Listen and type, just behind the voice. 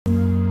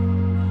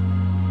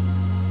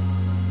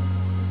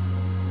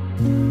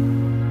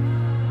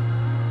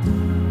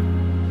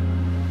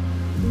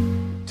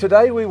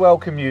Today we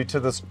welcome you to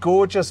this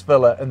gorgeous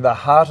villa in the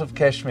heart of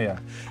Cashmere.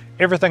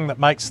 Everything that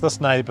makes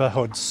this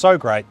neighbourhood so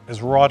great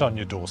is right on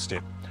your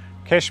doorstep.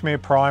 Cashmere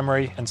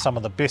Primary and some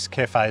of the best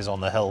cafes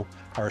on the hill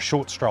are a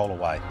short stroll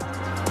away.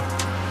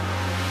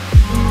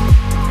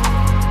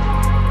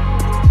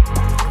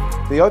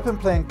 The open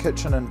plan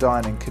kitchen and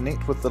dining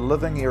connect with the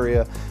living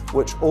area,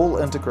 which all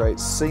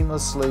integrates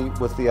seamlessly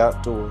with the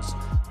outdoors.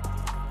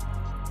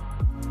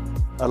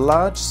 A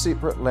large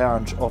separate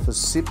lounge offers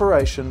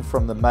separation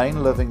from the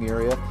main living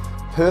area,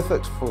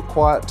 perfect for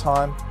quiet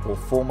time or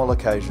formal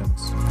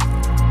occasions.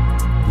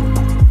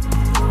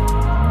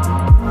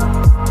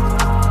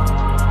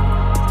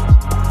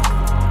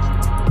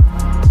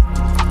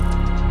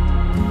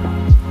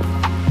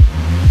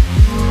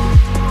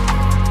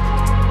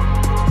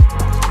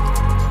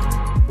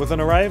 With an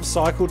array of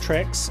cycle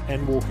tracks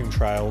and walking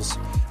trails,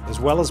 as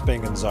well as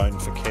being in zone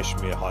for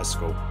Cashmere High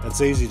School, it's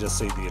easy to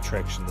see the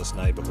attraction this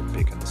neighbourhood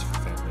beckons for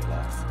family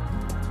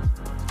life.